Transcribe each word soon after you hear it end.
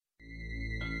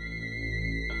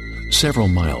Several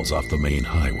miles off the main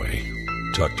highway,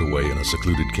 tucked away in a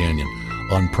secluded canyon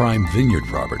on prime vineyard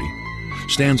property,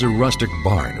 stands a rustic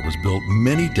barn that was built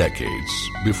many decades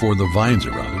before the vines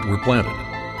around it were planted.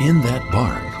 In that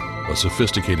barn, a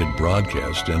sophisticated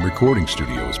broadcast and recording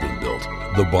studio has been built.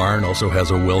 The barn also has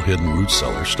a well-hidden root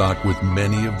cellar stocked with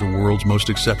many of the world's most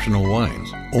exceptional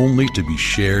wines, only to be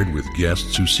shared with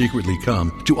guests who secretly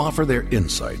come to offer their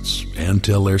insights and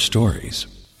tell their stories.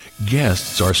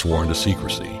 Guests are sworn to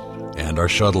secrecy and are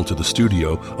shuttled to the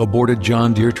studio aboard a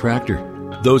John Deere tractor.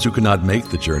 Those who cannot make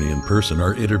the journey in person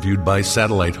are interviewed by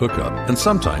satellite hookup, and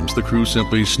sometimes the crew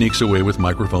simply sneaks away with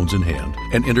microphones in hand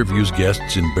and interviews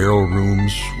guests in barrel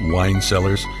rooms, wine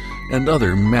cellars, and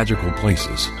other magical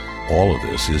places. All of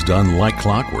this is done like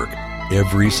clockwork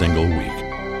every single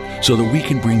week, so that we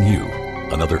can bring you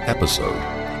another episode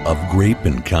of Grape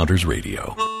Encounters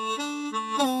Radio.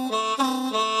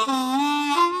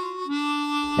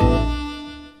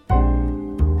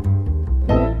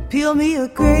 Peel me a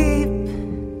grape,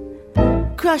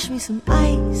 crush me some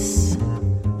ice,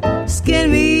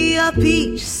 skin me a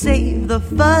peach, save the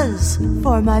fuzz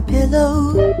for my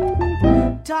pillow.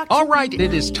 All right,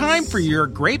 it is time for your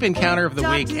Grape Encounter of the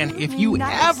Week, and if you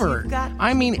ever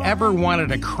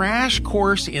wanted a crash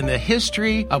course in the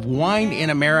history of wine in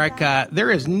America,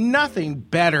 there is nothing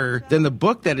better than the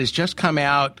book that has just come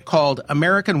out called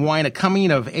American Wine, A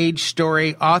Coming-of-Age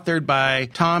Story, authored by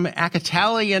Tom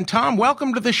Acatali. And Tom,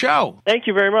 welcome to the show. Thank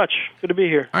you very much. Good to be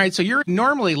here. All right, so you're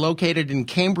normally located in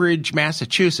Cambridge,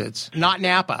 Massachusetts, not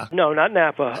Napa. No, not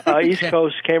Napa. East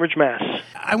Coast, Cambridge, Mass.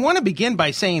 I want to begin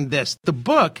by saying this. The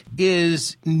book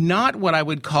is not what I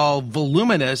would call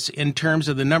voluminous in terms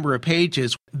of the number of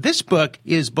pages. This book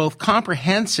is both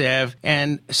comprehensive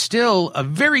and still a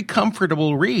very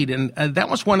comfortable read, and that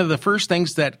was one of the first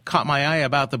things that caught my eye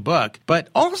about the book. But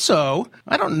also,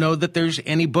 I don't know that there's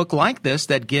any book like this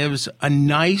that gives a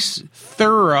nice,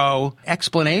 thorough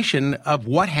explanation of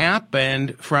what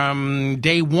happened from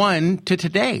day one to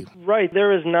today. Right,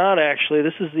 there is not actually.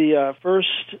 This is the first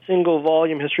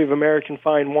single-volume history of American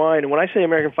fine wine. And when I say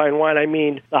American fine wine, I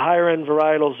mean the higher-end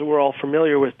varietals that we're all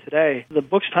familiar with today. The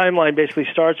book's timeline basically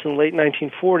starts in the late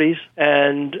 1940s,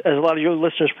 and as a lot of your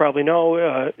listeners probably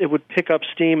know, it would pick up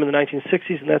steam in the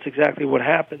 1960s, and that's exactly what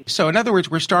happened. So in other words,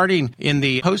 we're starting in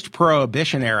the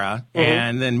post-Prohibition era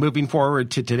and then moving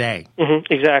forward to today.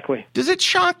 Exactly. Does it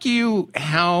shock you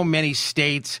how many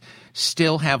states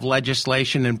still have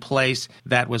legislation in place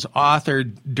that was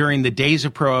authored during the days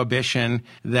of Prohibition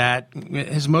that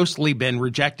has mostly been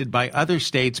rejected by other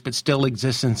states but still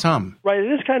exists in some? Right,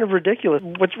 it is kind of ridiculous.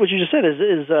 What you just said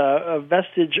is a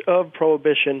vestige of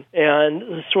Prohibition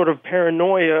and sort of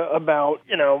paranoia about,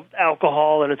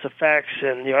 alcohol and its effects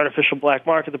and the artificial black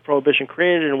market that Prohibition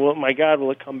created, and my God,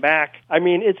 will it come back? I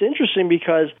mean, it's interesting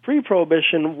because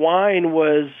pre-Prohibition, wine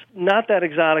was not that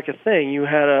exotic a thing. You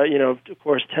had, of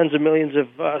course, tens of millions of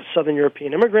Southern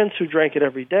European immigrants who drank it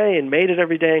every day and made it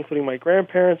every day, including my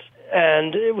grandparents.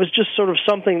 And it was just sort of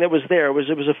something that was there. It was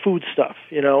a foodstuff,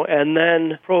 And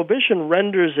then Prohibition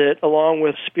renders it, along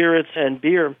with spirits and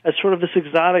beer, as sort of this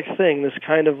exotic thing, this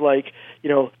kind of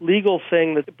legal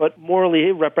thing, but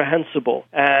morally reprehensible.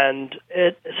 And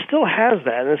it still has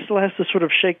that, and it still has to sort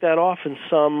of shake that off in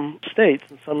some states,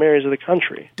 in some areas of the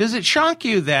country. Does it shock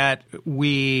you that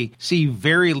we see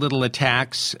very little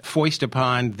attacks foisted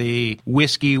upon the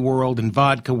whiskey world and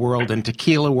vodka world and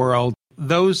tequila world?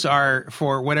 Those are,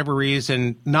 for whatever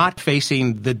reason, not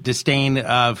facing the disdain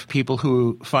of people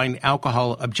who find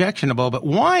alcohol objectionable, but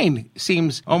wine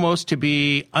seems almost to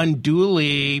be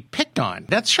unduly picked on.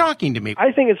 That's shocking to me.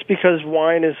 I think it's because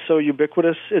wine is so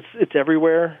ubiquitous. It's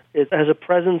everywhere. It has a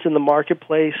presence in the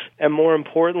marketplace, and more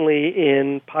importantly,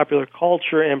 in popular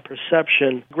culture and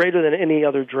perception, greater than any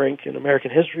other drink in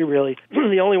American history, really.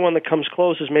 The only one that comes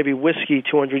close is maybe whiskey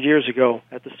 200 years ago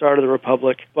at the start of the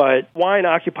Republic. But wine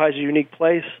occupies a unique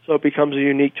place, so it becomes a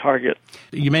unique target.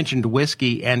 You mentioned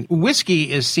whiskey, and whiskey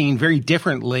is seen very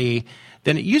differently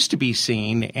than it used to be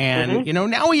seen. And,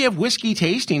 now we have whiskey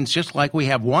tastings just like we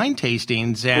have wine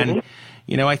tastings. And,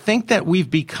 I think that we've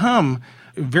become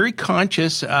very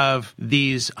conscious of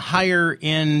these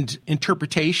higher-end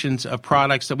interpretations of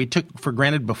products that we took for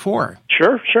granted before.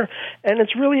 Sure. And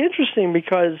it's really interesting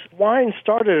because wine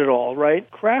started it all, right?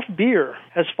 Craft beer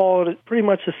has followed pretty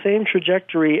much the same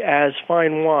trajectory as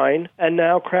fine wine, and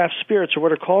now craft spirits, or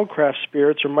what are called craft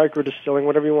spirits, or microdistilling,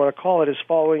 whatever you want to call it, is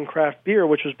following craft beer,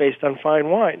 which was based on fine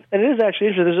wine. And it is actually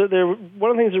interesting.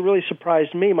 One of the things that really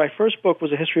surprised me, my first book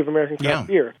was a history of American craft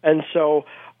beer. And so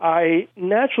I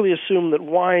naturally assumed that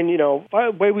wine,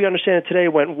 the way we understand it today,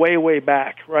 went way, way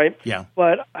back, right? Yeah.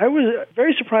 But I was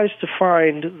very surprised to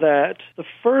find that the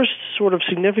first sort of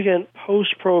significant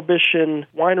post-Prohibition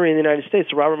winery in the United States,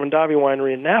 the Robert Mondavi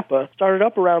Winery in Napa, started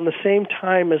up around the same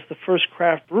time as the first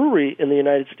craft brewery in the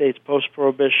United States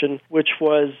post-Prohibition, which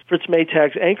was Fritz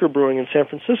Maytag's Anchor Brewing in San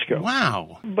Francisco.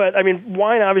 Wow. But,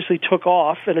 wine obviously took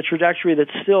off in a trajectory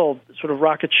that's still sort of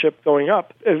rocket ship going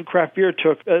up. Craft beer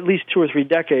took at least 2 or 3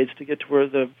 decades to get to where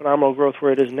the phenomenal growth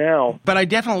where it is now. But I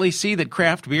definitely see that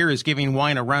craft beer is giving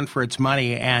wine a run for its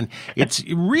money, and it's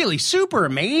really super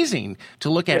amazing to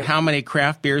look at how many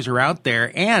craft beers are out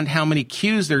there and how many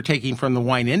cues they're taking from the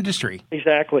wine industry.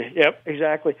 Exactly. Yep,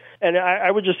 exactly. And I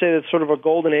would just say that's sort of a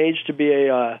golden age to be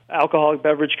a alcoholic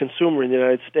beverage consumer in the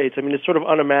United States. It's sort of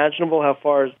unimaginable how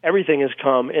far everything has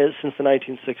come since the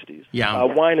 1960s. Yeah.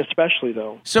 Wine especially,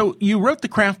 though. So you wrote the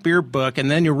craft beer book, and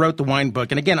then you wrote the wine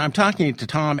book. And again, I'm talking to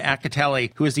Tom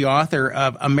Acatelli, who is the author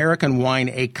of American Wine,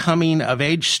 A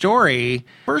Coming-of-Age Story.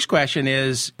 First question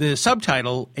is, the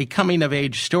subtitle, A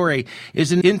Coming-of-Age Story,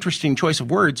 is an interesting choice of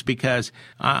words because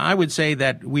I would say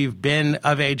that we've been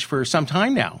of age for some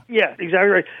time now. Yeah, exactly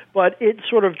right. But it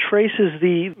sort of traces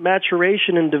the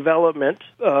maturation and development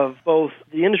of both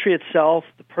the industry itself,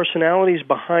 the personalities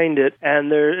behind it,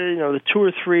 and the 2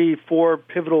 or 3, 4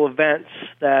 pivotal events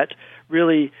that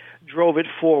really drove it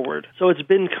forward. So it's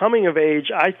been coming of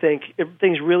age, I think.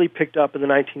 Things really picked up in the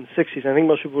 1960s. I think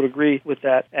most people would agree with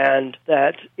that. And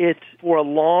that it, for a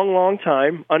long, long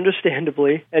time,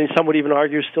 understandably, and some would even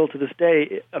argue still to this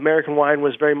day, American wine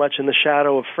was very much in the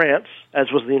shadow of France, as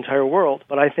was the entire world.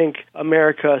 But I think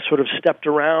America sort of stepped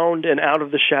around and out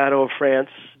of the shadow of France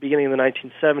beginning in the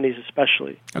 1970s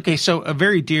especially. Okay, so a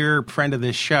very dear friend of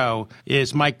this show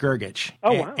is Mike Grgich.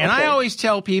 Oh, wow. And I always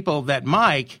tell people that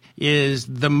Mike is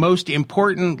the most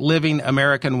important living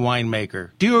American winemaker.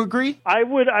 Do you agree? I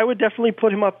would definitely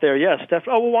put him up there, yes.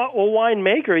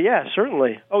 Winemaker, yeah,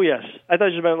 certainly. Oh, yes. I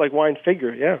thought you meant like wine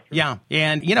figure, yeah. Yeah,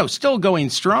 and, still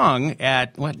going strong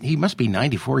at, he must be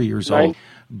 94 years old.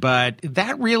 But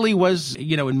that really was,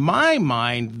 in my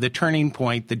mind, the turning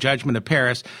point, the Judgment of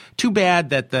Paris. Too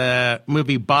bad that the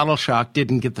movie Bottle Shock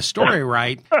didn't get the story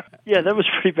right. Yeah, that was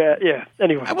pretty bad. Yeah,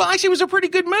 anyway. Well, actually, it was a pretty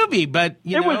good movie, but,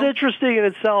 It was interesting in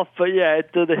itself, but yeah,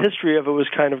 the history of it was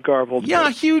kind of garbled. Yeah,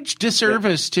 a huge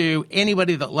disservice to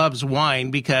anybody that loves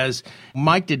wine because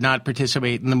Mike did not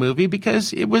participate in the movie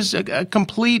because it was a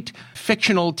complete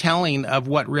fictional telling of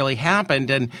what really happened.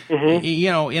 And,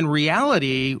 in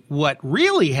reality, what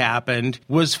really happened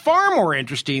was far more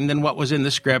interesting than what was in the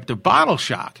script of Bottle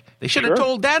Shock. They should have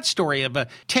told that story of a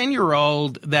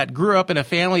 10-year-old that grew up in a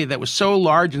family that was so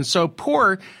large and so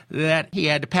poor that he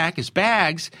had to pack his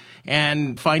bags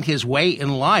and find his way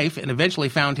in life, and eventually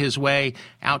found his way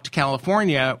out to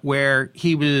California, where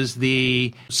he was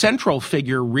the central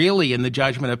figure really in the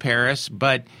Judgment of Paris.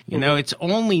 But, it's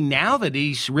only now that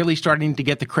he's really starting to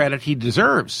get the credit he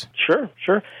deserves. Sure.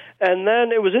 And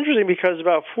then it was interesting because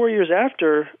about 4 years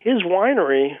after, his new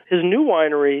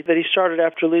winery that he started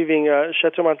after leaving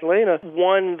Chateau Montelena,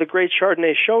 won the Great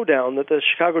Chardonnay Showdown that the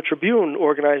Chicago Tribune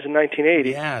organized in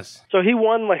 1980. Yes. So he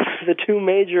won the 2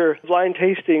 major blind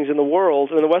tastings in the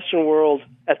world, in the Western world,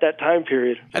 at that time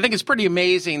period. I think it's pretty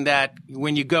amazing that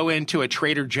when you go into a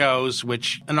Trader Joe's,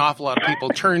 which an awful lot of people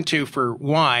turn to for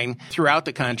wine throughout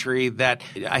the country, that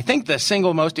I think the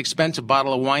single most expensive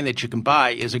bottle of wine that you can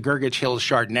buy is a Gurgich Hills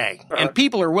Chardonnay. And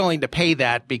people are willing to pay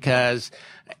that because,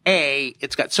 A,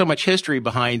 it's got so much history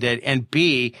behind it, and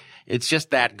B, it's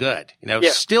just that good,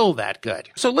 still that good.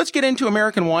 So let's get into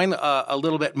American wine a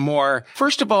little bit more.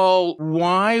 First of all,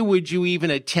 why would you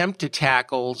even attempt to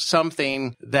tackle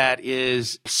something that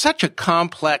is such a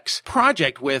complex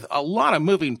project with a lot of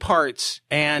moving parts?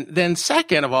 And then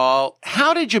second of all,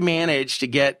 how did you manage to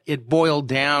get it boiled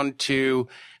down to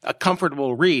a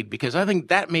comfortable read? Because I think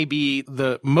that may be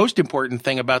the most important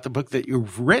thing about the book that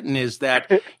you've written, is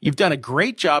that you've done a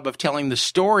great job of telling the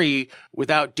story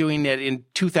without doing it in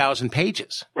 2,000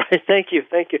 pages. Right. Thank you.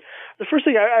 The first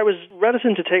thing, I was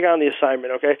reticent to take on the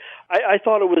assignment, okay? I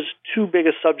thought it was too big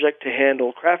a subject to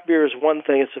handle. Craft beer is one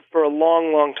thing. For a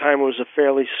long, long time, it was a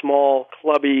fairly small,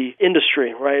 clubby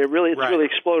industry, right? It's really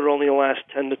exploded only in the last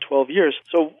 10 to 12 years.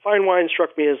 So fine wine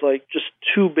struck me as just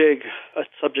too big a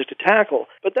subject to tackle.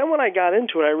 But then when I got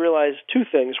into it, I realized 2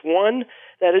 things. One,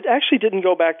 that it actually didn't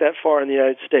go back that far in the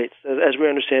United States, as we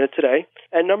understand it today.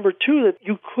 And number 2, that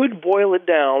you could boil it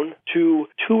down to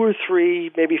 2 or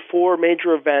 3, maybe 4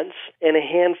 major events and a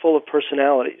handful of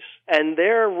personalities. And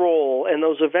their role and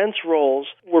those events' roles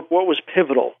were what was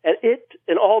pivotal.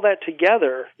 And all that together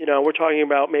together, we're talking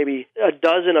about maybe a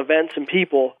dozen events and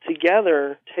people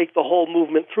together take the whole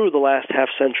movement through the last half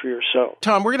century or so.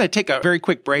 Tom, we're going to take a very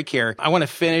quick break here. I want to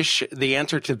finish the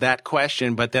answer to that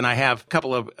question, but then I have a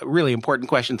couple of really important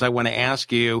questions I want to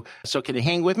ask you. So can you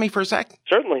hang with me for a sec?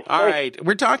 Certainly. All right.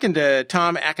 We're talking to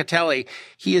Tom Acatelli.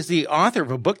 He is the author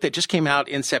of a book that just came out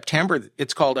in September.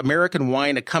 It's called American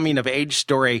Wine, A Coming-of-Age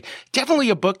Story. Definitely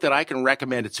a book that I can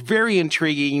recommend. It's very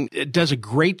intriguing. It does a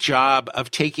great job of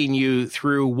taking you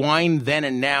through wine then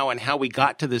and now and how we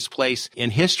got to this place in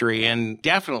history. And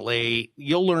definitely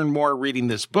you'll learn more reading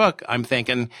this book, I'm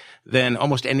thinking, than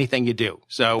almost anything you do.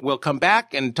 So we'll come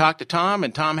back and talk to Tom,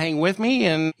 and Tom, hang with me.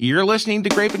 And you're listening to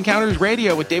Grape Encounters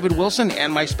Radio with David Wilson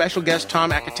and my special guest,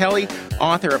 Tom Acatelli,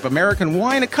 author of American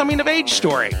Wine, A Coming-of-Age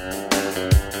Story.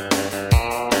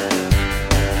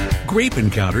 Grape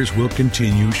Encounters will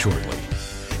continue shortly.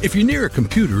 If you're near a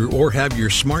computer or have your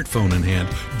smartphone in hand,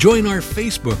 join our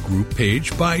Facebook group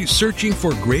page by searching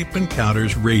for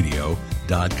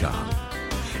grapeencountersradio.com.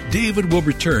 David will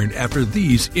return after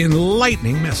these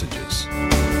enlightening messages.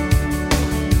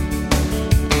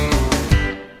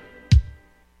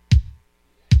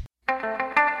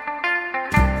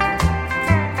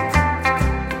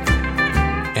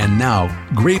 And now,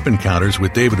 Grape Encounters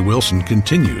with David Wilson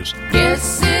continues.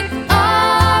 Yes, it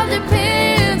all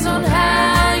depends on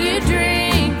how you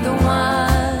drink the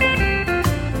wine.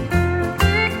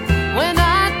 When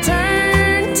I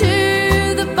turn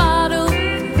to the bottle,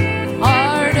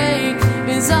 heartache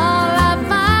is all I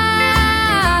find.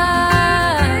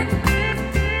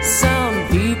 Some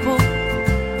people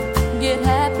get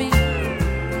happy,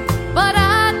 but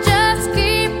I just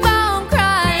keep on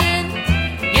crying.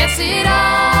 Yes, it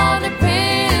all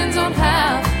depends on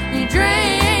how you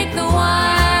drink the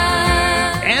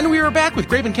wine. And we are back with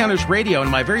Grape Encounters Radio and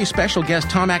my very special guest,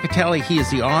 Tom Acatelli. He is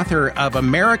the author of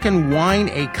American Wine,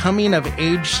 A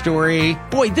Coming-of-Age Story.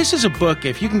 Boy, this is a book,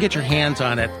 if you can get your hands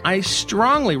on it, I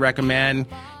strongly recommend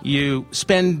you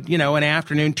spend, an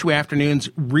afternoon, 2 afternoons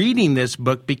reading this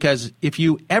book, because if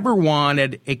you ever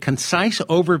wanted a concise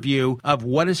overview of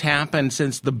what has happened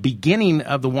since the beginning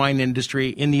of the wine industry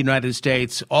in the United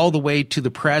States all the way to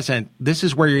the present, this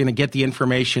is where you're going to get the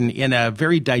information in a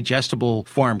very digestible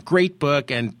form. Great book.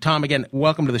 And Tom, again,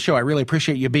 welcome to the show. I really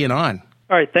appreciate you being on.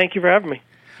 All right. Thank you for having me.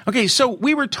 Okay, so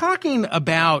we were talking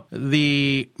about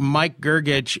the Mike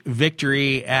Grgich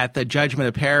victory at the Judgment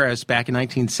of Paris back in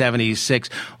 1976.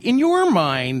 In your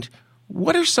mind,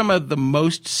 what are some of the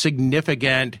most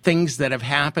significant things that have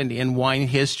happened in wine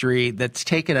history that's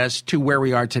taken us to where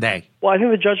we are today? Well, I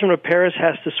think the Judgment of Paris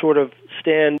has to sort of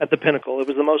stand at the pinnacle. It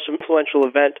was the most influential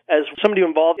event. As somebody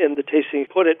involved in the tasting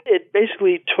put it, it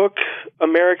basically took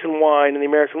American wine and the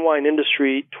American wine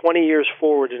industry 20 years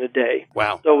forward in a day.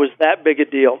 Wow. So it was that big a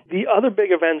deal. The other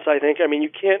big events, I think, you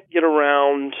can't get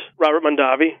around Robert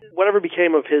Mondavi. Whatever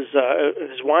became of his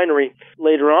winery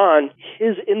later on,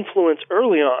 his influence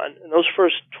early on, in those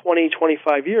first 20,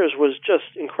 25 years, was just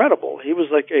incredible. He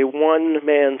was like a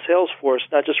one-man sales force,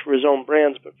 not just for his own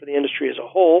brands, but for the industry as a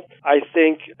whole. I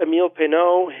think Émile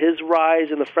Peynaud, his rise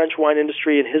in the French wine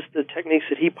industry and the techniques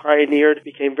that he pioneered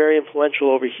became very influential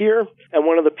over here. And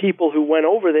one of the people who went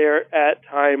over there at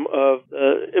time of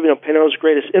Peynaud's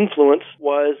greatest influence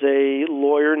was a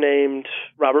lawyer named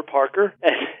Robert Parker.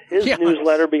 And his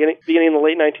newsletter beginning in the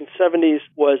late 1970s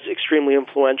was extremely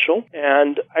influential.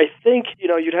 And I think,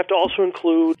 you'd have to also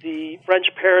include the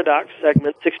French Paradox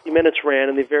segment 60 Minutes ran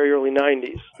in the very early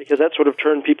 90s, because that sort of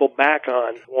turned people back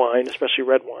on wine, especially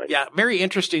red wine. Yeah, very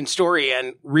interesting story,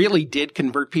 and really did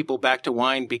convert people back to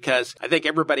wine, because I think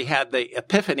everybody had the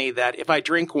epiphany that if I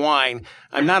drink wine,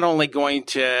 I'm not only going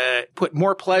to put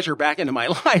more pleasure back into my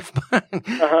life, but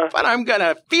I'm going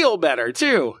to feel better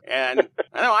too. And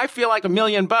I feel like $1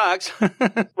 million.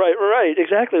 Right,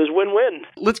 exactly. It was win-win.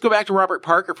 Let's go back to Robert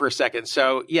Parker for a second.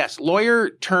 So, yes, lawyer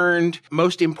turned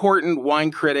most important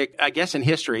wine critic, I guess, in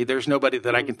history. There's nobody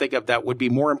that I can think of that would be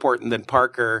more important than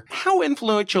Parker. How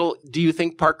influential do you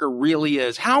think Parker really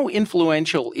is? How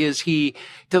influential is he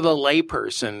to the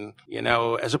layperson,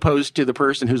 as opposed to the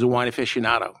person who's a wine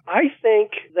aficionado? I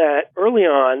think that early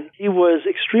on, he was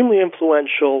extremely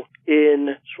influential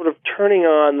in sort of turning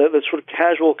on the sort of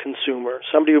casual consumer,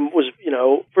 somebody who was,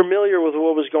 familiar with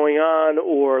what was going on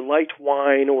or liked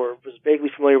wine or was vaguely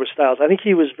familiar with styles. I think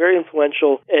he was very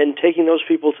influential in taking those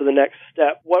people to the next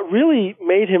step. What really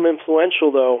made him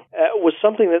influential, though, was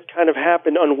something that kind of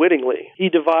happened unwittingly. He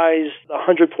devised the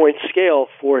 100-point scale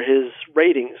for his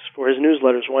ratings, for his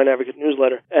newsletters, Wine Advocate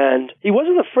newsletter. And he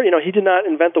wasn't the first, he did not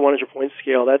invent the 100-point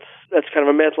scale. That's kind of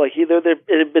a myth. Like, it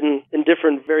had been in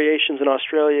different variations in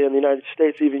Australia and the United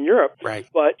States, even Europe. Right.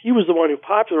 But he was the one who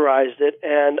popularized it,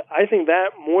 and I think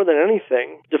that, more than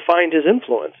anything, defined his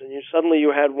influence. And suddenly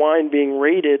you had wine being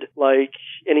rated like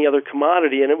any other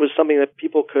commodity, and it was something that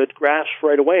people could grasp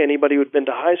right away. Anybody who had been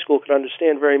to high school could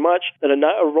understand very much that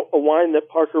a wine that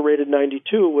Parker rated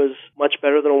 92 was much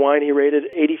better than a wine he rated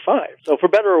 85. So for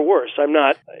better or worse, I'm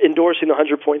not endorsing the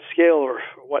 100-point scale or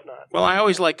whatnot. Well, I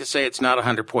always like to say it's not a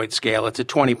 100-point scale. It's a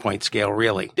 20-point scale,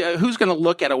 really. Who's going to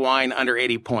look at a wine under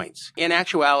 80 points? In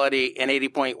actuality, an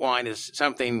 80-point wine is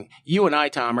something you and I,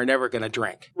 Tom, are never going to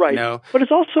drink. Right. You know? But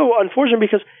it's also unfortunate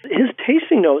because his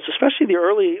tasting notes, especially the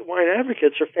early wine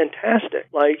advocates, are fantastic.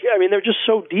 They're just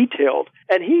so detailed.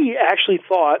 And he actually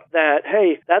thought that,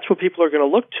 hey, that's what people are going to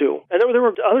look to. And there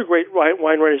were other great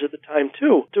wine writers at the time,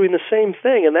 too, doing the same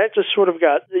thing. And that just sort of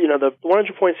got, the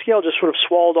 100-point scale just sort of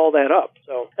swallowed all that up.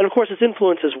 So, and of course, its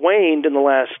influence has waned in the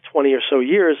last 20 or so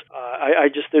years.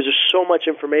 There's just so much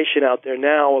information out there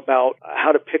now about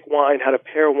how to pick wine, how to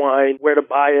pair wine, where to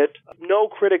buy it. No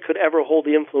critic could ever hold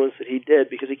the influence that he did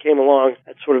because he came along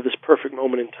at sort of this perfect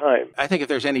moment in time. I think if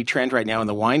there's any trend right now in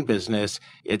the wine business,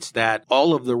 it's that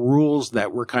all of the rules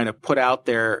that were kind of put out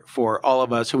there for all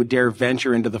of us who would dare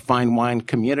venture into the fine wine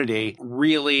community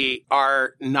really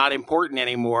are not important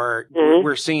anymore. Mm-hmm.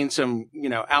 We're seeing some,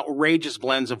 outrageous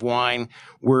blends of wine.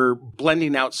 We're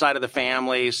blending outside of the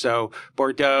family. So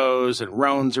Bordeaux's and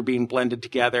Rhones are being blended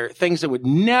together, things that would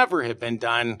never have been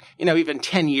done, even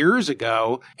 10 years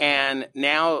ago. And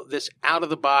now this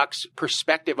out-of-the-box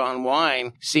perspective on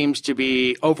wine seems to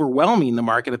be overwhelming the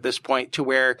market at this point to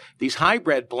where these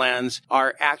hybrid blends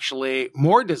are actually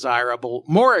more desirable,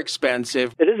 more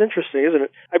expensive. It is interesting, isn't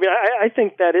it? I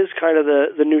think that is kind of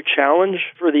the new challenge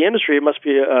for the industry. It must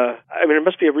be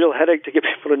a real headache to get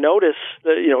people to notice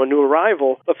a new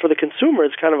arrival. But for the consumer,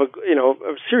 it's kind of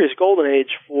a serious golden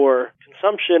age for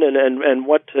consumption and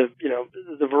what to,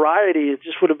 the variety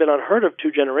just would have been unheard of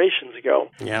 2 generations ago.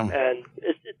 Yeah. And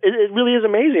it really is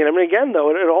amazing. Again, though,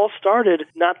 it all started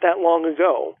not that long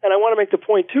ago. And I want to make the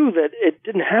point, too, that it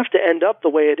didn't have to end up the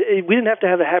way we didn't have to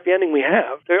have the happy ending we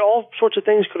have. All sorts of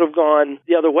things could have gone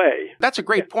the other way. That's a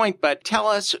great point, but tell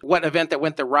us what event that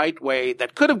went the right way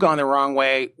that could have gone the wrong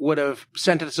way would have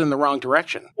sent us in the wrong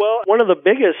direction. Well, one of the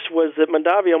biggest was that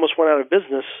Mondavi almost went out of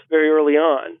business very early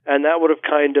on, and that would have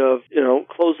kind of,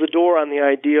 closed the door on the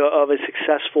idea of a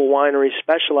successful winery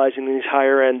specializing in these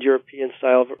higher-end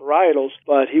European-style varietals.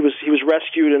 But he was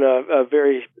rescued in a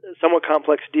very somewhat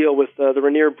complex deal with the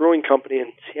Rainier Brewing Company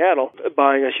in Seattle,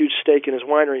 buying a huge stake in his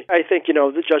winery. I think,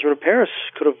 the Judgment of Paris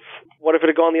could have. What if it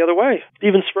had gone the other way?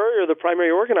 Stephen Spurrier, the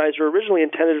primary organizer, originally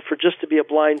intended it for just to be a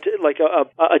blind, like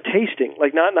a tasting,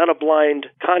 like not a blind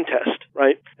contest,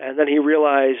 right? And then he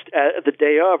realized at the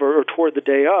day of, or toward the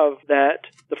day of, that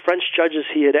the French judges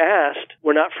he had asked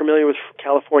were not familiar with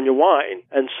California wine,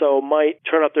 and so might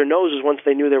turn up their noses once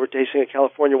they knew they were tasting a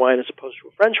California wine as opposed to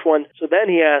a French one. So then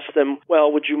he asked them,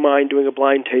 well, would you mind doing a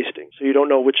blind tasting so you don't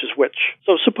know which is which?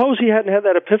 So suppose he hadn't had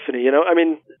that epiphany,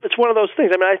 it's one of those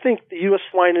things. I think the U.S.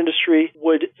 wine industry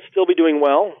would still be doing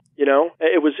well.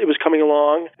 It was coming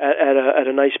along at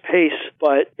a nice pace,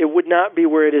 but it would not be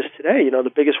where it is today.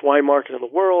 The biggest wine market in the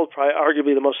world, probably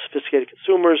arguably the most sophisticated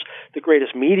consumers, the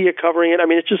greatest media covering it.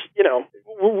 It's just,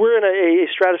 we're in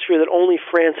a stratosphere that only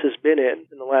France has been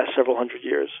in the last several hundred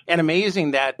years. And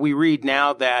amazing that we read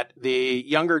now that the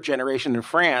younger generation in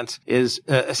France is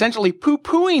essentially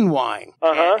poo-pooing wine.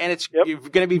 Uh-huh. And it's going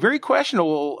to be very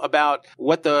questionable about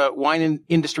what the wine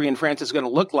industry in France is going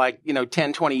to look like,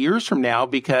 10, 20 years from now,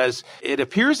 because it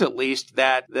appears at least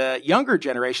that the younger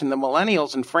generation, the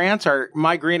millennials in France, are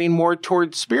migrating more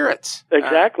towards spirits.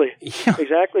 Exactly.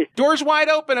 Exactly. Doors wide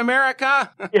open,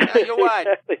 America. Wide.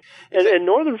 Exactly. And in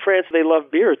northern France, they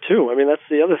love beer, too. That's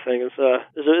the other thing.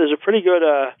 There's a pretty good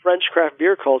French craft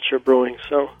beer culture brewing.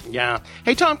 So yeah.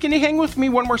 Hey, Tom, can you hang with me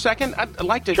one more second? I'd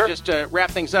like to just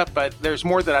wrap things up, but there's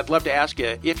more that I'd love to ask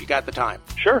you if you got the time.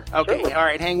 Sure. Okay. Certainly. All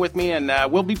right. Hang with me, and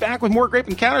we'll be back with more Grape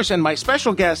Encounters and my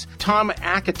special guest, Tom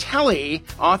Acatelli,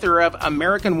 author of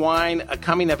American Wine, A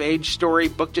Coming-of-Age Story.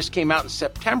 Book just came out in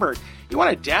September. You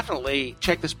want to definitely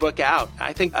check this book out.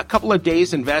 I think a couple of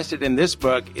days invested in this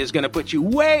book is going to put you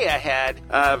way ahead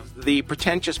of the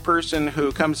pretentious person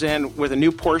who comes in with a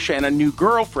new Porsche and a new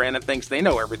girlfriend and thinks they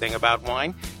know everything about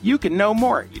wine. You can know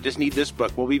more. You just need this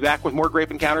book. We'll be back with more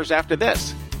Grape Encounters after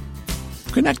this.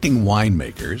 Connecting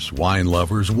winemakers, wine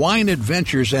lovers, wine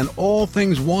adventures, and all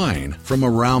things wine from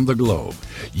around the globe.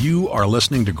 You are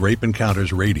listening to Grape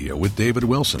Encounters Radio with David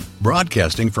Wilson,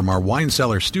 broadcasting from our wine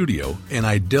cellar studio in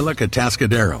idyllic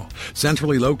Atascadero,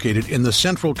 centrally located in the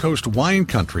Central Coast wine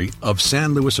country of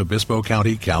San Luis Obispo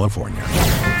County, California.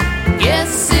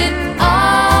 Yes, it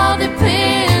all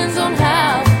depends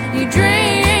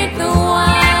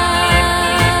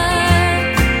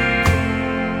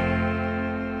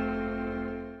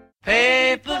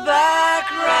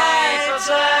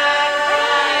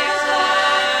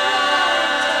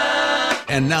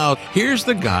And now, here's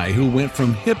the guy who went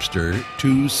from hipster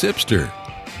to sipster,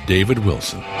 David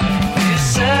Wilson.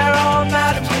 Yes, sir, oh,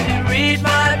 madam, will you read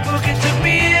my book? It took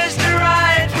me years to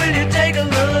write. Will you take a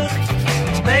look?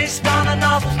 It's based on a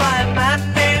novel by a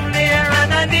man named Lear,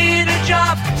 and I need a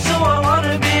job, so I want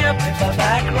to be a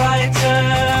paperback writer.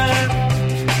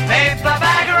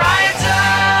 Paperback writer!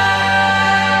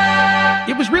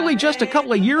 It was really just a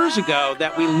couple of years ago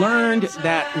that we learned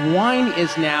that wine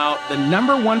is now the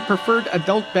number one preferred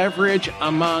adult beverage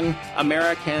among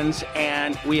Americans,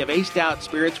 and we have aced out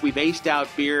spirits, we've aced out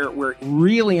beer. We're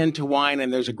really into wine,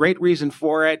 and there's a great reason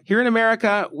for it. Here in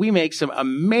America, we make some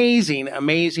amazing,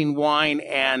 amazing wine,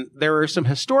 and there are some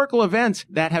historical events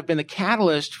that have been the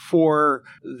catalyst for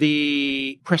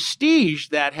the prestige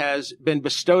that has been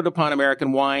bestowed upon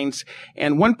American wines.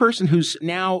 And one person who's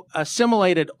now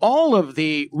assimilated all of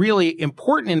the really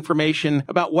important information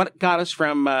about what got us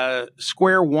from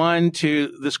square one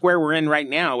to the square we're in right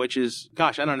now, which is,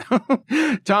 gosh, I don't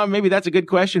know. Tom, maybe that's a good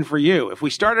question for you. If we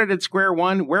started at square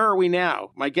one, where are we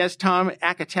now? My guest, Tom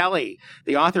Acatelli,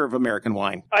 the author of American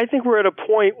Wine. I think we're at a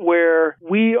point where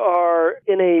we are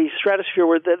in a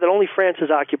stratosphere that only France has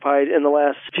occupied in the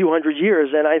last few hundred years.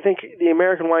 And I think the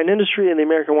American wine industry and the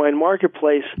American wine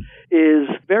marketplace is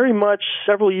very much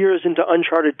several years into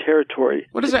uncharted territory.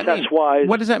 What does that mean? Success-wise.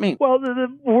 What does that mean? Well,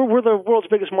 we're the world's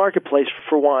biggest marketplace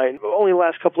for wine, only the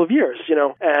last couple of years,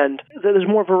 and there's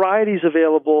more varieties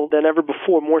available than ever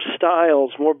before, more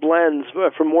styles, more blends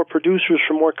from more producers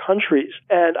from more countries.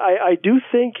 And I do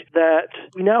think that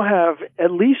we now have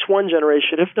at least one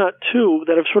generation, if not two,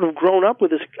 that have sort of grown up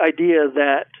with this idea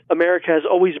that America has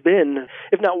always been,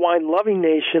 if not wine-loving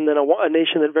nation, then a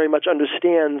nation that very much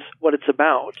understands what it's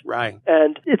about. Right.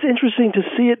 And it's interesting to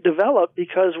see it develop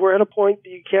because we're at a point that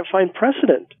you can't find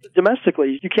precedent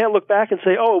domestically. You can't look back and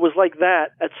say, oh, it was like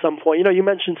that at some point. You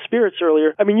mentioned spirits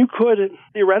earlier. I mean, you could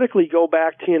theoretically go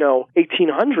back to,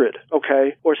 1800,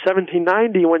 okay, or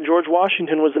 1790 when George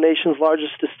Washington was the nation's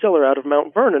largest distiller out of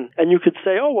Mount Vernon. And you could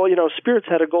say, oh, well, spirits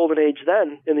had a golden age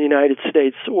then in the United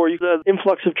States. Or the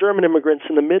influx of German immigrants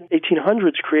in the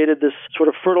mid-1800s created this sort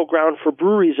of fertile ground for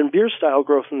breweries and beer-style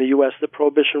growth in the U.S. that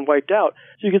Prohibition wiped out.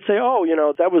 So you could say, oh,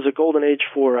 that was a golden age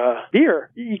for beer.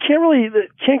 You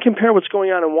can't compare what's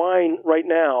going on in wine right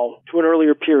now to an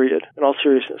earlier period, in all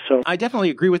seriousness. So I definitely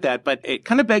agree with that, but it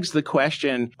kind of begs the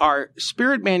question, are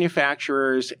spirit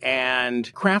manufacturers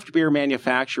and craft beer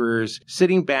manufacturers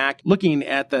sitting back looking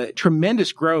at the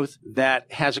tremendous growth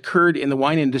that has occurred in the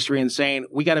wine industry and saying,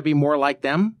 we got to be more like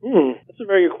them? That's a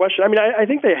very good question. I mean, I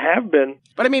think they have been.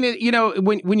 But I mean,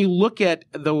 when you look at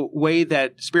the way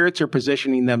that spirits are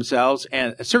positioning themselves,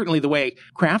 and certainly the way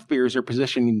craft beers are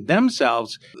positioning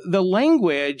themselves, the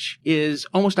language is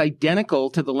almost identical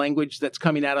to the language that's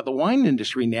coming out of the wine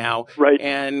industry now. Right.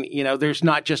 And, there's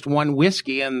not just one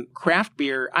whiskey, and craft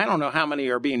beer, I don't know how many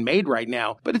are being made right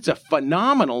now, but it's a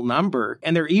phenomenal number.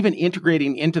 And they're even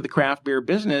integrating into the craft beer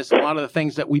business a lot of the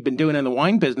things that we've been doing in the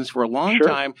wine business for a long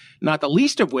time, not the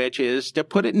least of which is to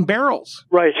put it in barrels.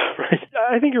 Right.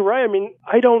 I think you're right. I mean,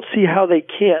 I don't see how they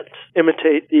can't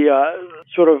imitate the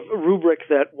sort of rubric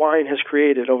that wine has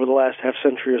created over the last half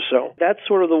century or so. That's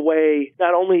sort of the way,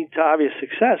 not only to obvious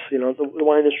success, the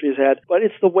wine industry has had, but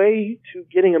it's the way to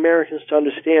getting Americans to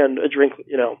understand a drink,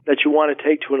 that you want to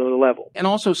take to another level. And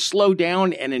also slow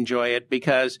down and enjoy it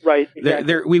because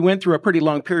exactly. we went through a pretty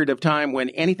long period of time when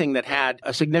anything that had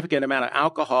a significant amount of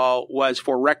alcohol was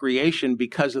for recreation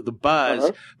because of the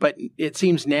buzz. But it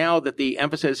seems now that the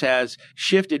emphasis has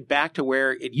shifted back to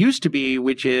where it used to be,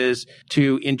 which is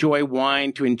to enjoy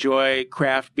wine, to enjoy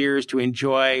craft beers, to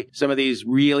enjoy some of these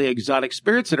really exotic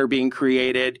spirits that are being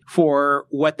created for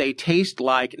what they taste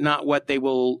like, not what they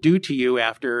will do to you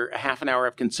after a half an hour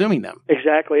of consuming them.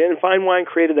 Exactly. And fine wine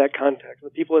created that context. The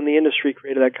people in the industry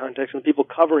created that context, and the people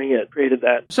covering it created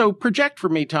that. So project for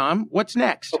me, Tom. What's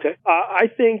next? Okay. I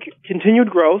think continued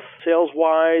growth,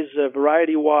 sales-wise,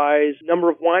 variety-wise, number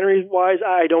of wineries-wise,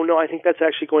 I don't know. I think that's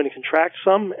actually going to contract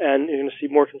some, and you're going to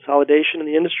see more consolidation in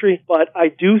the industry. But I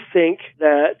do think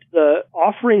that the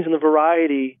offerings and the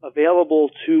variety available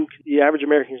to the average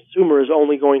American consumer is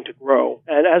only going to grow.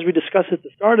 And as we discussed at the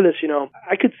start of this,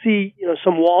 I could see,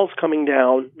 some walls coming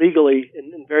down legally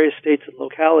in various states and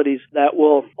localities that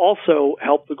will also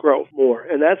help the growth more.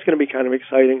 And that's going to be kind of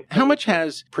exciting. How much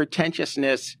has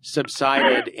pretentiousness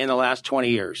subsided in the last 20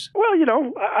 years? Well,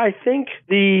 I think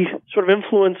the sort of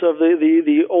influence of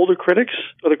the older critics,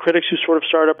 or the critics who sort of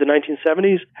started up the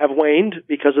 1970s, have waned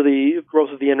because of the growth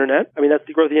of the internet. I mean, that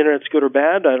the growth of the internet is good or bad.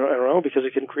 bad? I don't know, because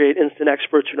it can create instant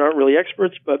experts who aren't really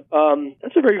experts. But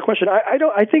that's a very good question.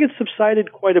 I think it's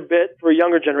subsided quite a bit for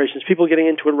younger generations, people getting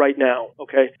into it right now.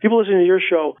 Okay, people listening to your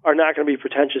show are not going to be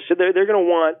pretentious. They're going to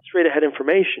want straight ahead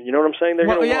information. You know what I'm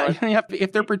saying?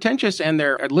 If they're pretentious and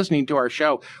they're listening to our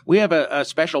show, we have a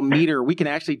special meter. We can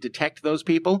actually detect those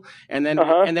people, and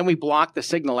then we block the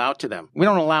signal out to them. We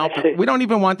don't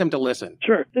even want them to listen.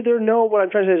 Sure. What I'm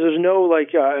trying to say is there's no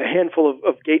a handful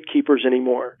of gatekeepers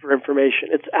anymore for information.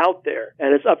 It's out there,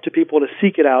 and it's up to people to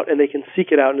seek it out, and they can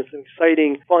seek it out, and it's an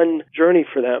exciting, fun journey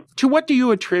for them. To what do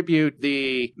you attribute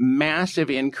the massive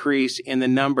increase in the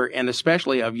number, and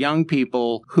especially of young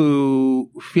people who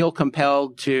feel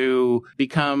compelled to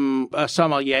become a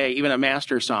sommelier, even a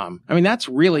master som? I mean, that's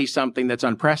really something that's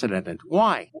unprecedented.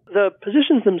 Why? The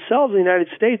positions themselves in the United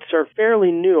States are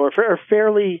fairly new, or are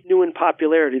fairly new in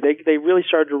popularity. They really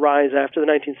started to rise after the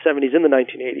 1970s and the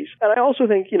 1980s. And I also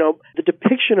think, the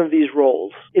depiction of these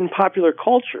roles in popular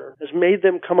culture has made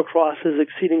them come across as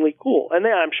exceedingly cool. And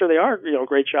I'm sure they are,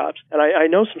 great jobs. And I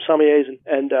know some sommeliers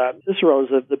and cicerones,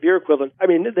 the beer equivalent. I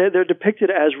mean, they're depicted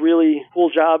as really cool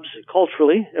jobs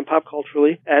culturally and pop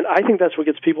culturally. And I think that's what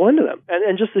gets people into them.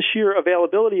 And just the sheer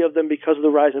availability of them because of the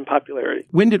rise in popularity.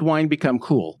 When did wine become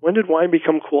cool? When did wine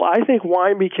become cool? I think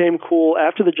wine became cool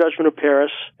after the Judgment of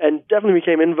Paris and definitely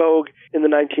became in vogue in the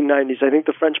 1990s. I think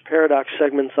the French Paradox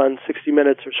segments on 60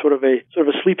 Minutes are sort of a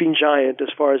sleeping giant as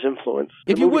far as influence.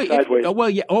 If you would,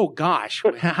 oh gosh,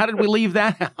 how did we leave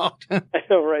that out? I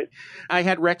know, right? I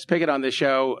had Rex Pickett on the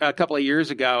show a couple of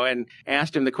years ago and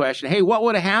asked him the question, hey, what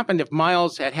would have happened if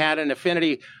Miles had an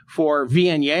affinity for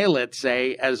Viognier, let's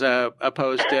say, as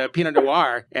opposed to Pinot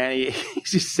Noir? And he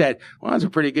just said, well, that's a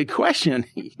pretty good question.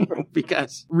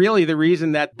 Because really the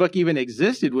reason that book even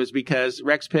existed was because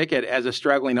Rex Pickett, as a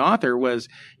struggling author, was,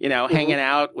 hanging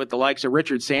out with the likes of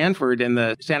Richard Sanford in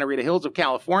the Santa Rita Hills of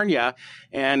California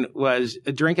and was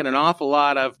drinking an awful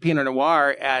lot of Pinot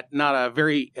Noir at not a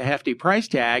very hefty price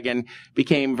tag and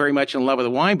became very much in love with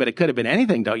the wine. But it could have been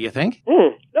anything, don't you think?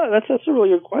 No, that's a really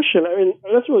good question. I mean,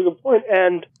 that's a really good point.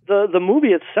 And the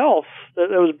movie itself that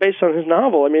was based on his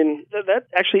novel, I mean, that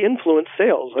actually influenced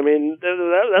sales. I mean,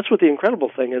 that's what the incredible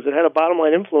thing is. It had a bottom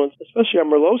line influence, especially on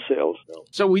Merlot sales.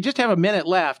 So we just have a minute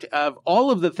left. Of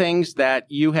all of the things that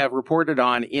you have reported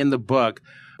on in the book,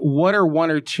 what are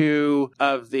one or two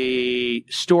of the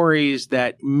stories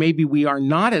that maybe we are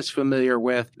not as familiar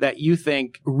with that you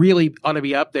think really ought to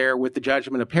be up there with the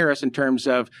Judgment of Paris in terms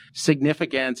of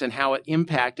significance and how it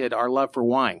impacted our love for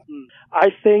wine? I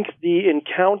think the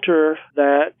encounter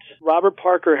that Robert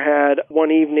Parker had one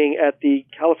evening at the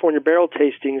California Barrel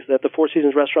Tastings that the Four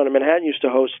Seasons restaurant in Manhattan used to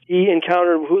host, he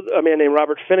encountered a man named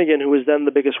Robert Finnegan, who was then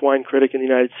the biggest wine critic in the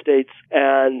United States,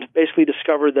 and basically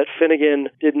discovered that Finnegan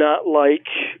did not like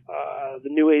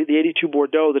the 82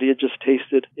 Bordeaux that he had just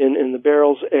tasted in the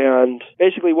barrels. And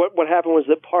basically what happened was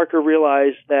that Parker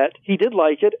realized that he did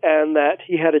like it and that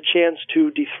he had a chance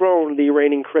to dethrone the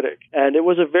reigning critic. And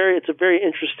it's a very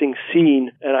interesting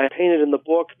scene, and I painted in the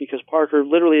book because Parker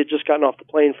literally had just gotten off the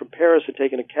plane from Paris and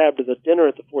taken a cab to the dinner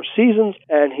at the Four Seasons,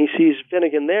 and he sees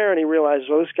Finnegan there, and he realizes,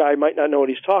 well, this guy might not know what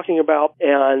he's talking about,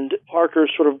 and Parker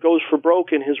sort of goes for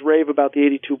broke in his rave about the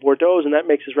 82 Bordeaux, and that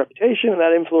makes his reputation, and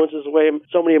that influences the way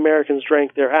so many Americans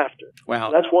drank thereafter. Wow.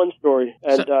 So that's one story.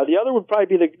 And the other would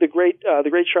probably be the great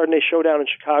Chardonnay Showdown in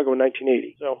Chicago in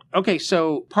 1980. Okay,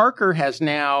 so Parker has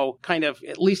now kind of,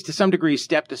 at least to some degree,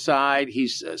 stepped aside.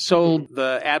 He's sold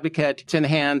the Advocate. It's in the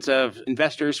hands of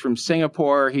investors from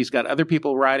Singapore. He's got other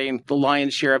people writing the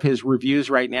lion's share of his reviews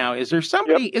right now. Is there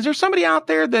somebody out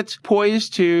there that's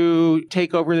poised to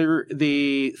take over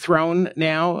the throne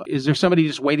now? Is there somebody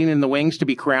just waiting in the wings to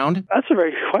be crowned? That's a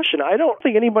very good question. I don't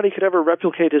think anybody could ever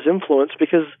replicate his influence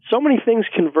because so many things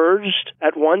converged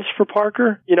at once for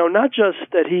Parker. Not just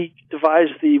that he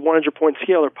devised the 100-point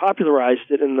scale or popularized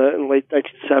it in the late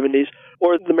 1970s,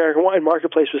 or the American wine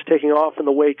marketplace was taking off in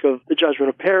the wake of the Judgment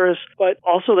of Paris, but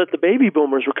also that the baby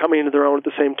boomers were coming into their own at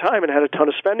the same time and had a ton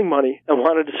of spending money and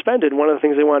wanted to spend it. And one of the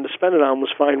things they wanted to spend it on was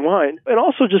fine wine. And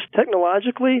also just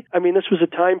technologically, I mean, this was a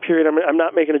time period, I'm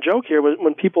not making a joke here,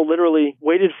 when people literally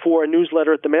waited for a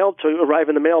newsletter at the mail to arrive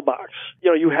in the mailbox.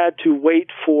 You had to wait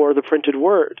for the printed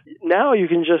word. Now you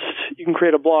can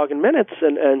create a blog in minutes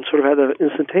and sort of have the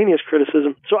instantaneous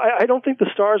criticism. So I don't think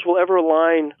the stars will ever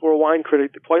align for a wine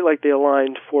critic quite like they align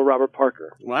find for Robert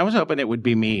Parker? Well, I was hoping it would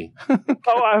be me.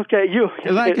 Oh, okay, you.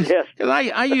 Yes. Because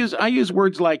I use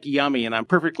words like yummy, and I'm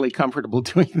perfectly comfortable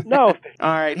doing that. No. All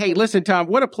right. Hey, listen, Tom,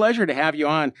 what a pleasure to have you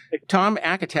on. Tom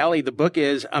Acatelli, the book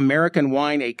is American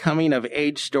Wine, A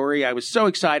Coming-of-Age Story. I was so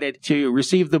excited to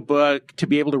receive the book, to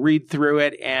be able to read through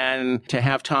it, and to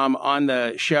have Tom on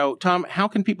the show. Tom, how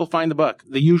can people find the book?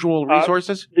 The usual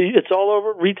resources? It's all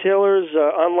over retailers,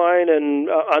 online, and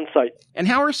on site. And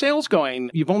how are sales going?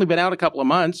 You've only been out a couple of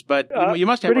months, but you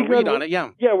must have a read on it, yeah.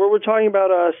 Yeah, we're talking about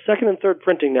second and third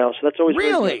printing now, so that's always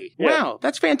really? Yeah. Wow,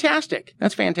 that's fantastic.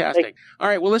 That's fantastic. All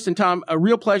right, well, listen, Tom, a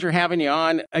real pleasure having you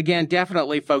on. Again,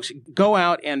 definitely, folks, go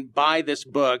out and buy this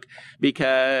book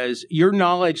because your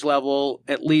knowledge level,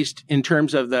 at least in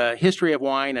terms of the history of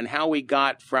wine and how we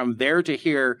got from there to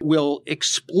here, will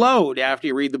explode after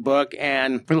you read the book,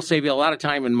 and it'll save you a lot of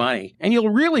time and money. And you'll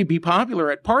really be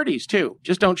popular at parties, too.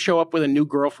 Just don't show up with a new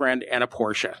girlfriend and a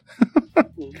Porsche.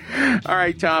 All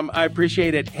right, Tom, I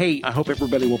appreciate it. Hey, I hope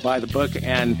everybody will buy the book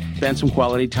and spend some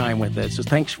quality time with it. So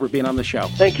thanks for being on the show.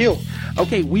 Thank you.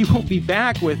 Okay, we will be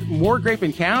back with more Grape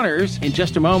Encounters in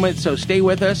just a moment, so stay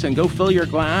with us and go fill your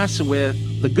glass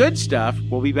with the good stuff.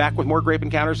 We'll be back with more Grape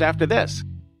Encounters after this.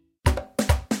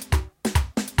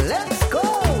 Let's go!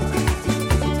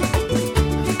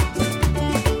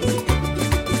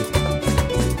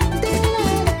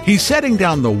 He's setting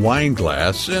down the wine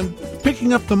glass and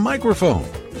picking up the microphone.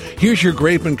 Here's your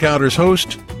Grape Encounters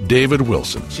host, David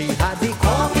Wilson. She had the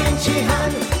cork in she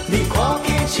hand, the cork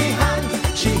in she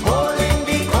hand, she holding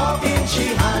the cork in she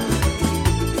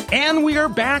hand. And we are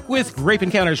back with Grape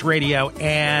Encounters Radio,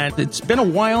 and it's been a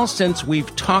while since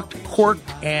we've talked cork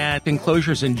and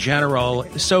enclosures in general.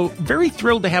 So very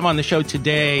thrilled to have on the show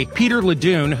today Peter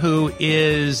Ledoux, who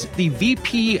is the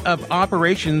VP of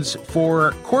Operations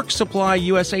for Cork Supply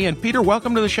USA. And Peter,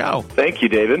 welcome to the show. Thank you,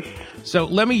 David. So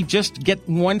let me just get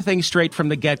one thing straight from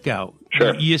the get-go.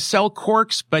 Sure. You sell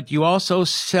corks, but you also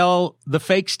sell the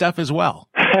fake stuff as well.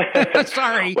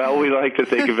 Sorry. Well, we like to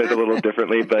think of it a little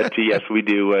differently, but yes, we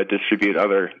do distribute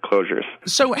other closures.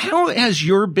 So how has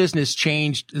your business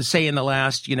changed, say, in the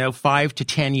last, 5 to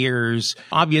 10 years?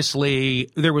 Obviously,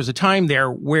 there was a time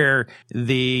there where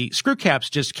the screw caps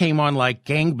just came on like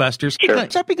gangbusters. Sure.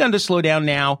 Has that begun to slow down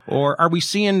now, or are we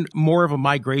seeing more of a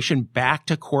migration back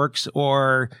to corks,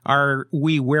 or are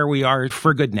we where we are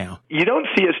for good now? You don't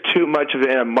see as too much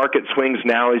of market swings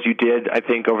now as you did, I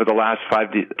think, over the last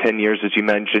 5 to 10 years, as you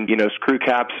mentioned. Screw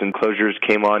caps and closures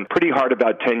came on pretty hard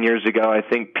about 10 years ago. I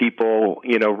think people,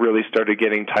 really started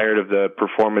getting tired of the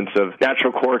performance of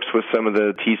natural corks with some of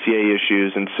the TCA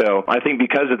issues. And so I think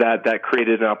because of that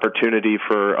created an opportunity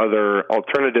for other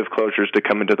alternative closures to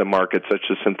come into the market, such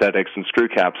as synthetics and screw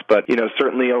caps. But,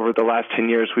 certainly over the last 10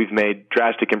 years, we've made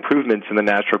drastic improvements in the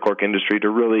natural cork industry to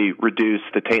really reduce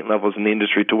the taint levels in the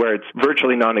industry to where it's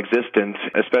virtually non-existent,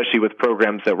 especially with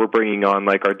programs that we're bringing on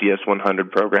like our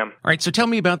DS100 program. All right, so tell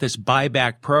me about this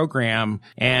buyback program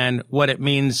and what it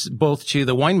means both to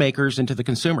the winemakers and to the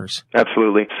consumers.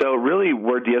 Absolutely. So really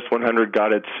where DS100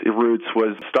 got its roots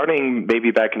was starting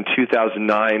maybe back in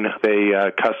 2009,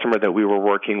 a customer that we were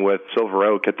working with, Silver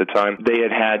Oak at the time. They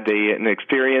had an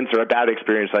experience, or a bad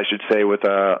experience, I should say, with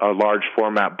a large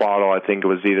format bottle. I think it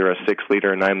was either a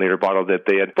 6-liter or 9-liter bottle that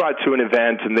they had brought to an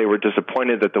event, and they were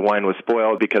disappointed that the wine was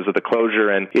spoiled because of the closure.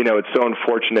 And, it's so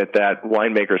unfortunate that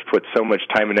winemakers put so much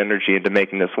time and energy into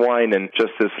making this wine, and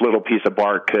just this little piece of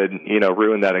bark could,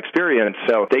 ruin that experience.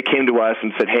 So they came to us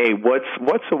and said, hey,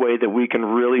 what's a way that we can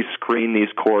really screen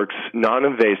these corks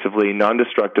non-invasively,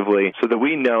 non-destructively, so that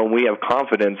we know, we have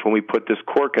confidence when we put this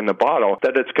cork in the bottle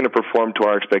that it's going to perform to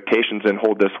our expectations and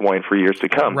hold this wine for years to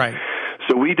come. Right.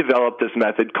 So we developed this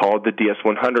method called the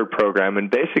DS100 program, and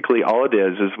basically all it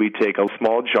is we take a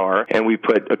small jar and we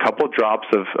put a couple drops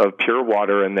of pure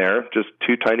water in there, just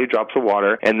 2 tiny drops of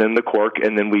water, and then the cork,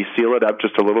 and then we seal it up,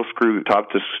 just a little screw top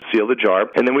to seal the jar,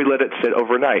 and then we let it sit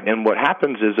overnight. And what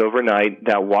happens is overnight,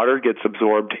 that water gets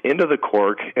absorbed into the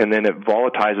cork, and then it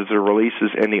volatilizes or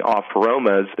releases any off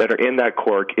aromas that are in that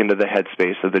cork into the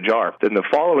headspace of the jar. Then the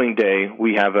following day,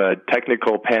 we have a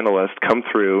technical panelist come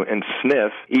through and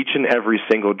sniff each and every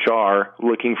single jar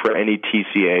looking for any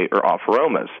TCA or off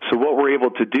aromas. So what we're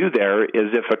able to do there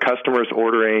is if a customer is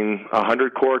ordering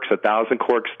 100 corks, 1,000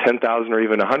 corks, 10,000, or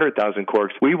even 100,000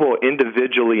 corks, we will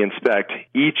individually inspect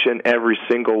each and every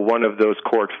single one of those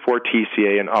corks for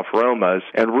TCA and off aromas.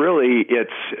 And really,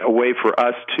 it's a way for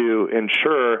us to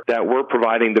ensure that we're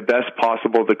providing the best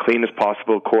possible, the cleanest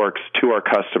possible corks to our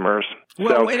customers.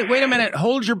 Well, wait a minute.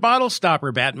 Hold your bottle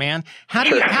stopper, Batman. How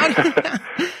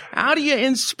do you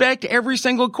inspect every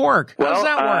single cork? How does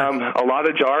that work? A lot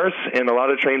of jars and a lot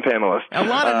of trained panelists. A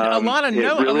lot of It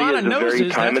really is a very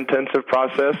time-intensive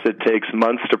process. It takes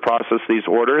months to process these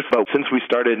orders. But since we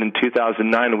started in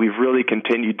 2009, we've really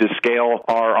continued to scale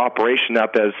our operation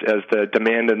up as the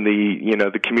demand and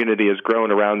the community has grown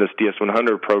around this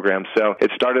DS100 program. So it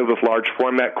started with large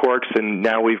format corks, and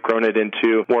now we've grown it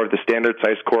into more of the standard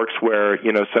size corks where,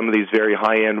 some of these very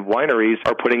high-end wineries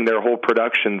are putting their whole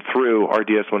production through our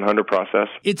DS100 process.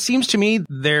 It seems to me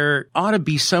there ought to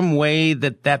be some way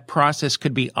that process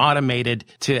could be automated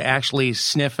to actually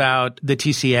sniff out the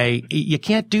TCA. You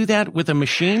can't do that with a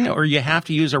machine, or you have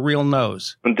to use a real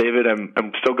nose? And David,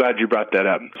 I'm so glad you brought that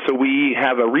up. So we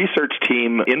have a research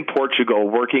team in Portugal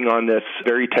working on this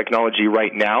very technology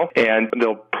right now, and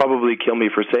they'll probably kill me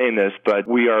for saying this, but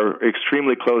we are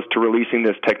extremely close to releasing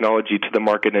this technology to the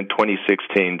market in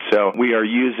 2016. So we are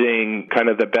using kind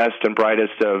of the best and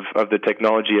brightest of the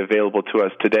technology available to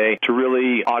us today to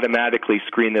really automatically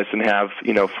screen this and have,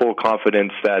 full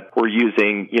confidence that we're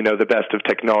using, the best of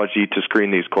technology to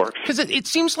screen these corks. Because it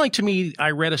seems like to me,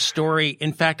 I read a story,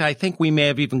 in fact, I think we may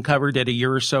have even covered it a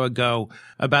year or so ago,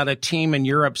 about a team in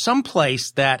Europe,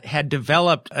 someplace that had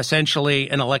developed essentially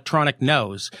an electronic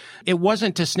nose. It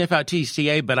wasn't to sniff out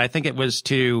TCA, but I think it was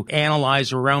to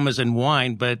analyze aromas in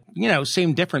wine, but,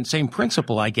 same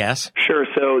principle, I guess. Sure.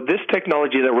 So this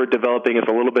technology that we're developing is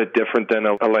a little bit different than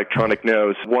an electronic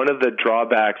nose. One of the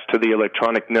drawbacks to the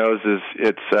electronic nose is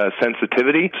its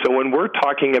sensitivity. So when we're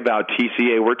talking about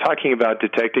TCA, we're talking about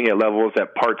detecting at levels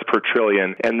at parts per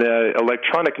trillion, and the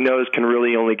electronic nose can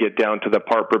really only get down to the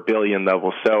part per billion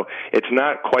level. So it's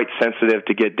not quite sensitive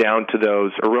to get down to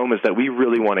those aromas that we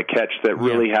really want to catch that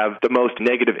really have the most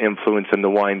negative influence in the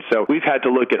wine. So we've had to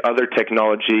look at other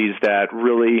technologies that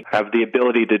really have the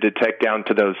ability to detect down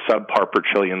to those sub-part per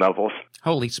trillion levels.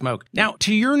 Holy smoke. Now,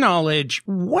 to your knowledge,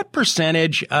 what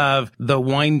percentage of the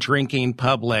wine drinking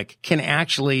public can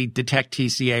actually detect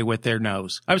TCA with their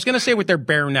nose? I was going to say with their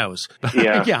bare nose.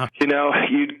 Yeah. Yeah.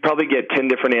 You'd probably get 10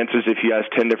 different answers if you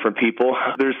ask 10 different people.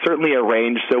 There's certainly a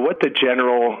range. So what the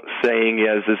general saying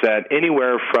is that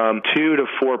anywhere from 2 to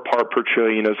 4 part per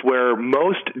trillion is where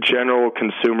most general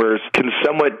consumers can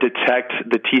somewhat detect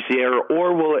the TCA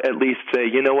or will at least say,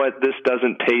 this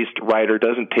doesn't taste right or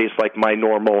doesn't taste like my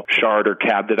normal Chard or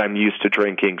Cab that I'm used to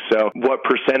drinking. So what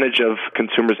percentage of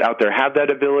consumers out there have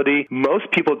that ability?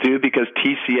 Most people do, because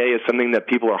TCA is something that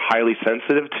people are highly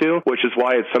sensitive to, which is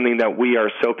why it's something that we are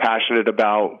so passionate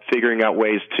about figuring out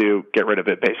ways to get rid of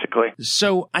it, basically.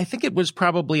 So I think it was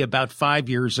probably about 5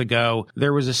 years ago,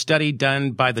 there was a study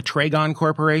done by the Tragon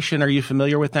Corporation. Are you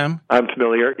familiar with them? I'm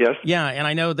familiar, yes. Yeah, and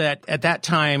I know that at that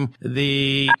time,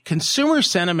 the consumer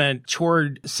sentiment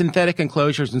toward synthetic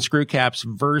enclosures and screw caps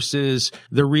versus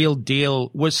the real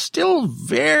deal was still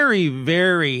very,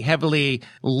 very heavily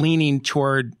leaning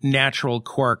toward natural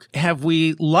cork. Have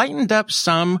we lightened up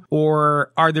some,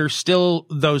 or are there still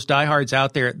those diehards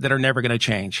out there that are never going to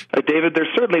change? David, there's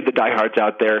certainly the diehards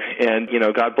out there, and,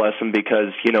 God bless them,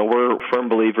 because, we're firm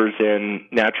believers in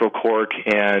natural cork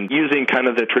and using kind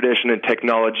of the tradition and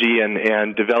technology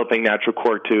and developing natural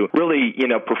cork to really,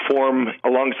 perform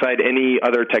alongside any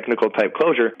other technical type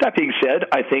closure. That being said,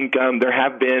 I think there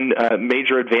have been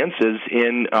major advances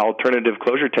in alternative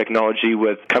closure technology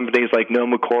with companies like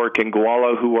Noma Cork and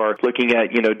Guala, who are looking at,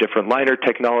 different liner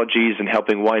technologies and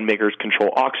helping winemakers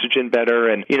control oxygen better.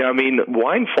 And,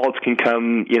 wine faults can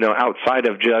come, outside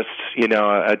of just,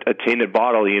 a tainted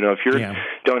bottle. If you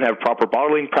don't have proper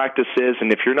bottling practices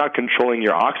and if you're not controlling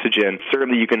your oxygen,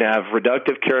 certainly you can have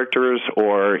reductive characters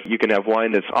or you can have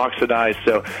wine that's oxidized.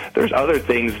 So there's other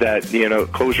things that,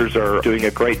 closures are doing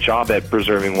a great job at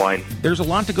preserving wine. There's a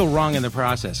lot to go wrong in the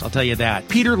process, I'll tell you that.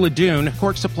 Peter Leduc,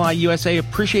 Cork Supply USA,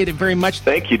 appreciate it very much.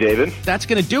 Thank you, David. That's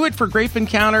going to do it for Grape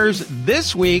Encounters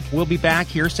this week. We'll be back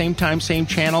here, same time, same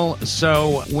channel.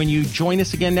 So when you join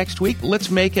us again next week, let's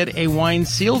make it a wine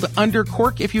sealed under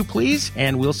cork, if you please,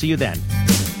 and we'll see you then.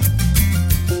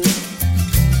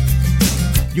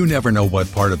 You never know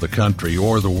what part of the country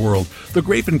or the world the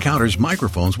Grape Encounters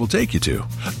microphones will take you to.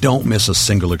 Don't miss a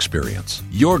single experience.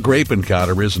 Your Grape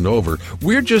Encounter isn't over.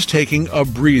 We're just taking a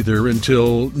breather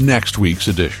until next week's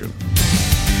edition.